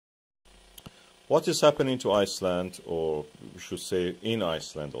what is happening to Iceland, or we should say in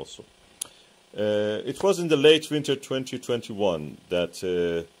Iceland also. It was in the late winter 2021 that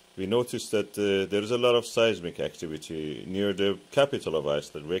we noticed that there is a lot of seismic activity near the capital of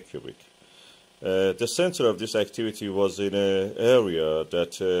Iceland, Reykjavik. The center of this activity was in an area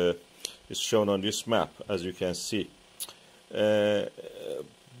that is shown on this map, as you can see.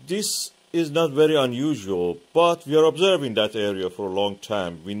 This is not very unusual, but we are observing that area for a long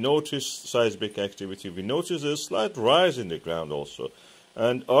time. We notice seismic activity, we notice a slight rise in the ground also.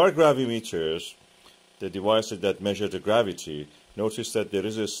 And our gravimeters, the devices that measure the gravity, notice that there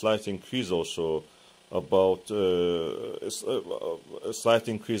is a slight increase also, about a slight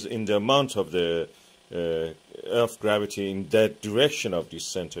increase in the amount of the Earth gravity in that direction of this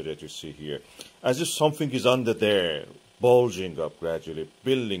center that you see here. As if something is under there, bulging up gradually,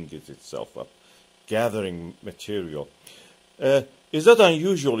 building itself up, gathering material. Is that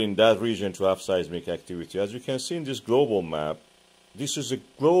unusual in that region to have seismic activity? As you can see in this global map, this is a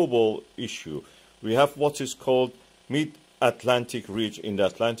global issue. We have what is called mid-Atlantic ridge in the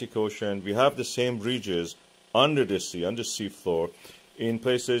Atlantic Ocean. We have the same ridges under the sea, on the seafloor, in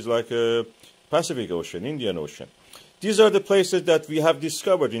places like Pacific Ocean, Indian Ocean. These are the places that we have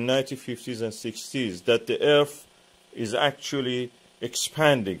discovered in 1950s and 60s, that the Earth is actually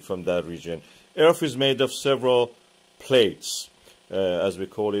expanding from that region. Earth is made of several plates, as we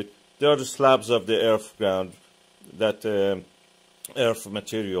call it. They are the slabs of the earth ground, that earth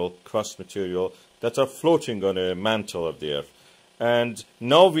material, crust material, that are floating on a mantle of the earth. And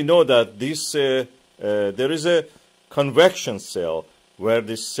now we know that this, there is a convection cell where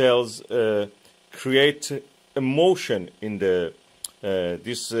these cells create a motion in the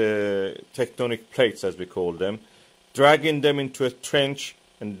these tectonic plates, as we call them, dragging them into a trench,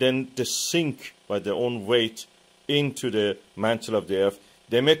 and then they sink by their own weight into the mantle of the earth.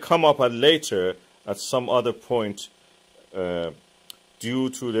 They may come up later at some other point due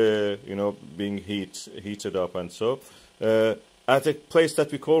to the, being heated up and so, at a place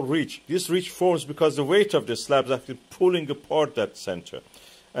that we call ridge. This ridge forms because the weight of the slabs is actually pulling apart that center.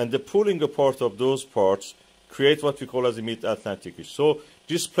 And the pulling apart of those parts create what we call as the mid-Atlantic ridge. So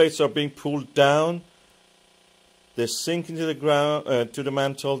these plates are being pulled down, they sink into the ground, to the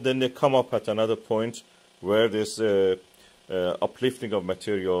mantle, then they come up at another point where this uplifting of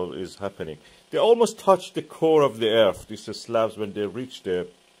material is happening. They almost touch the core of the earth, these slabs, when they reach the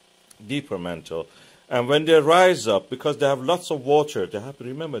deeper mantle. And when they rise up, because they have lots of water,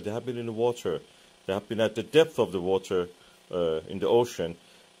 remember, they have been in the water, they have been at the depth of the water in the ocean,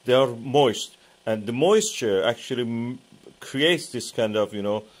 they are moist. And the moisture actually creates this kind of,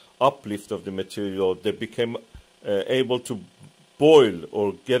 uplift of the material. They become able to boil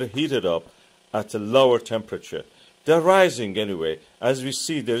or get heated up at a lower temperature. They're rising anyway. As we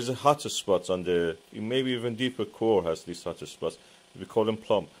see, there is a hotter spots on the, maybe even deeper core has these hotter spots. We call them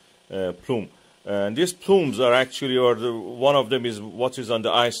plume. And these plumes are actually, one of them is what is on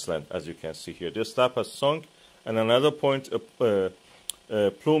the Iceland, as you can see here. The slab has sunk, and another point,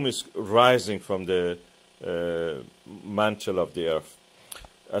 plume is rising from the mantle of the earth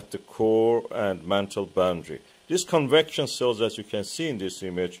at the core and mantle boundary. These convection cells, as you can see in this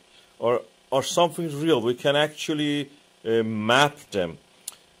image, are something real. We can actually map them.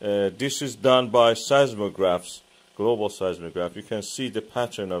 This is done by seismographs, global seismographs. You can see the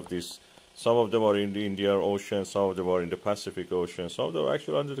pattern of this. Some of them are in the Indian Ocean, some of them are in the Pacific Ocean, some of them are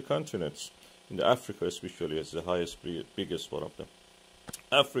actually under the continents. In the Africa especially is the highest, biggest one of them.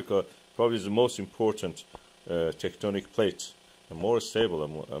 Africa probably is the most important tectonic plate, and more stable,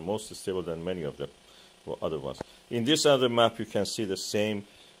 and most stable than many of them, or other ones. In this other map you can see the same.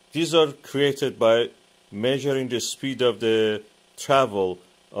 These are created by measuring the speed of the travel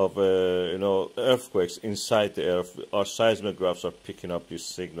of earthquakes inside the earth. Our seismographs are picking up these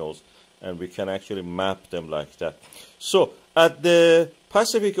signals, and we can actually map them like that. So at the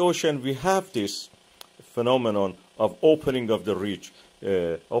Pacific Ocean we have this phenomenon of opening of the ridge,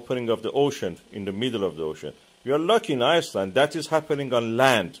 opening of the ocean in the middle of the ocean. We are lucky in Iceland that is happening on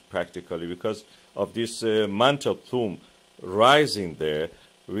land practically because of this mantle plume rising there.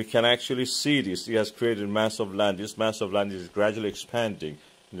 We can actually see this. It has created mass of land. This mass of land is gradually expanding.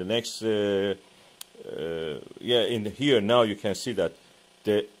 In the next, in here now you can see that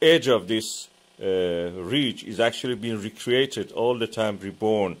the edge of this ridge is actually being recreated all the time,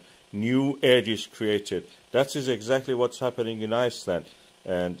 reborn. New edge is created. That is exactly what's happening in Iceland.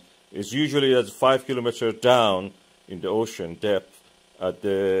 And it's usually at 5 kilometers down in the ocean depth at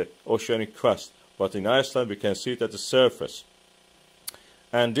the oceanic crust. But in Iceland we can see it at the surface.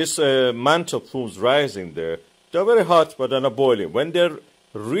 And this mantle plumes rising there, they're very hot, but they're not boiling. When they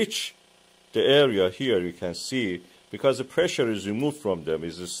reach the area here, you can see, because the pressure is removed from them,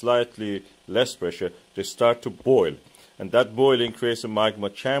 is a slightly less pressure, they start to boil. And that boiling creates a magma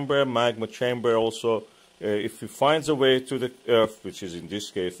chamber. Magma chamber also, if it finds a way to the earth, which is in this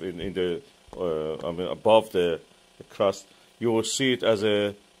case in the above the crust, you will see it as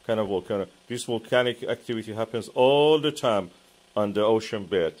a kind of volcano. This volcanic activity happens all the time on the ocean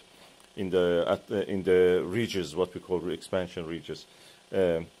bed, in the ridges, what we call expansion ridges,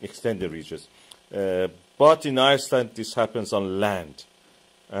 extended ridges. But in Iceland, this happens on land,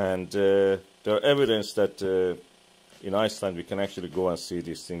 and there are evidence that in Iceland we can actually go and see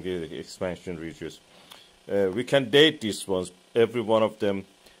these things, the expansion ridges. We can date these ones. Every one of them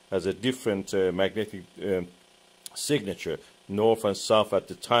has a different magnetic signature, north and south at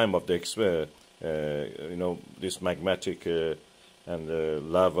the time of the this magmatic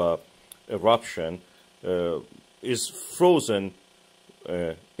and lava eruption is frozen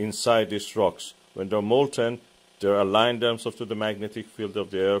inside these rocks. When they're molten, they align themselves to the magnetic field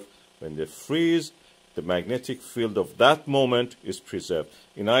of the earth. When they freeze, the magnetic field of that moment is preserved.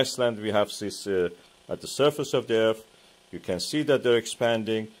 In Iceland, we have this at the surface of the earth. You can see that they're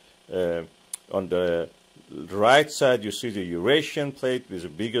expanding. On the right side, you see the Eurasian plate, which is the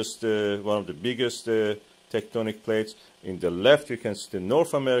biggest, one of the biggest tectonic plates. In the left, you can see the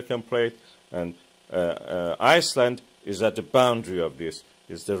North American plate, and Iceland is at the boundary of this.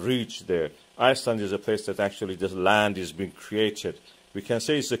 Is the ridge there. Iceland is a place that actually the land is being created. We can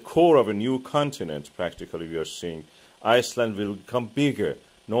say it's the core of a new continent, practically, we are seeing. Iceland will become bigger.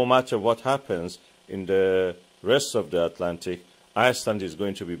 No matter what happens in the rest of the Atlantic, Iceland is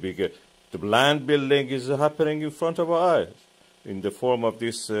going to be bigger. The land building is happening in front of our eyes in the form of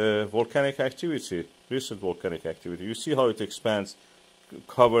this volcanic activity, recent volcanic activity. You see how it expands,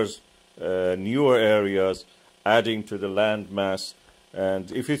 covers newer areas, adding to the land mass.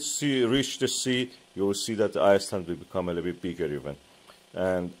 And if it reach the sea, you will see that Iceland will become a little bit bigger even.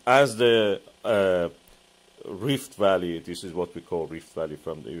 And as the Rift Valley, this is what we call Rift Valley,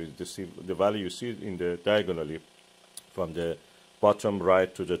 from the valley you see in the diagonally, from the bottom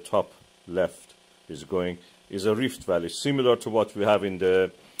right to the top left is a Rift Valley, similar to what we have in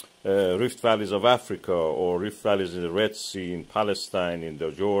the Rift Valleys of Africa, or Rift Valleys in the Red Sea, in Palestine, in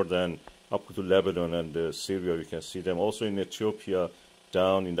the Jordan, up to Lebanon and Syria. You can see them also in Ethiopia,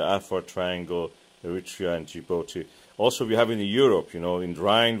 down in the Afar Triangle, Eritrea and Djibouti. Also we have in Europe, in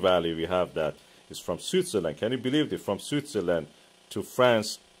Rhine Valley we have that. It's from Switzerland. Can you believe it? From Switzerland to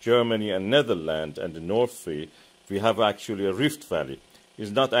France, Germany and Netherlands and the North Sea, we have actually a Rift Valley.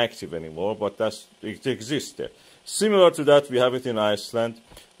 It's not active anymore, but it exists there. Similar to that, we have it in Iceland.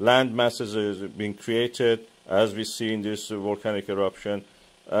 Land masses are being created, as we see in this volcanic eruption,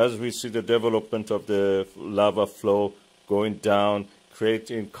 as we see the development of the lava flow going down,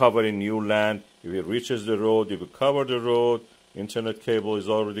 covering new land. If it reaches the road, it will cover the road. Internet cable is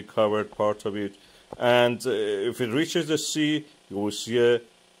already covered, part of it. And if it reaches the sea, you will see a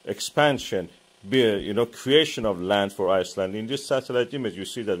expansion, creation of land for Iceland. In this satellite image, you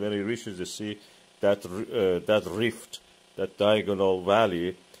see that when it reaches the sea, that rift, that diagonal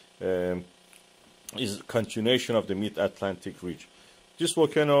valley, is a continuation of the mid-Atlantic ridge. This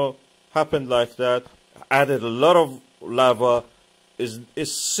volcano happened like that, added a lot of lava. It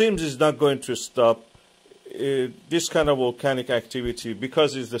seems it's not going to stop. This kind of volcanic activity,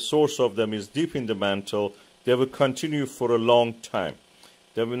 because the source of them is deep in the mantle, they will continue for a long time.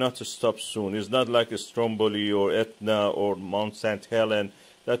 They will not stop soon. It's not like a Stromboli or Etna or Mount St. Helen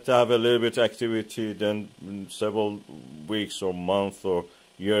that have a little bit activity, then several weeks or months or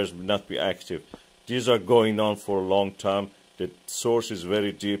years will not be active. These are going on for a long time. The source is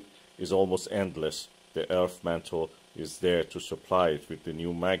very deep, is almost endless. The earth mantle is there to supply it with the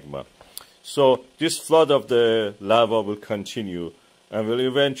new magma. So this flood of the lava will continue and will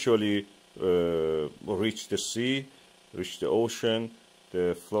eventually reach the sea, reach the ocean.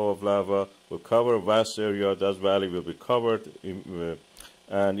 The flow of lava will cover a vast area. That valley will be covered,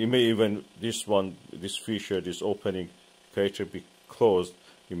 and it may even, this fissure, this opening crater be closed.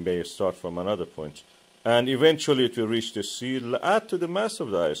 It may start from another point. And eventually it will reach the sea, add to the mass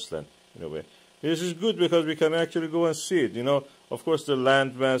of the Iceland, in a way. This is good because we can actually go and see it. Of course, the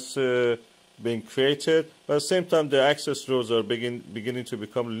land mass being created, but at the same time, the access roads are beginning to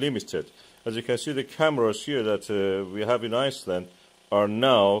become limited. As you can see, the cameras here that we have in Iceland are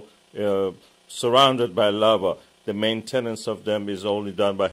now surrounded by lava. The maintenance of them is only done by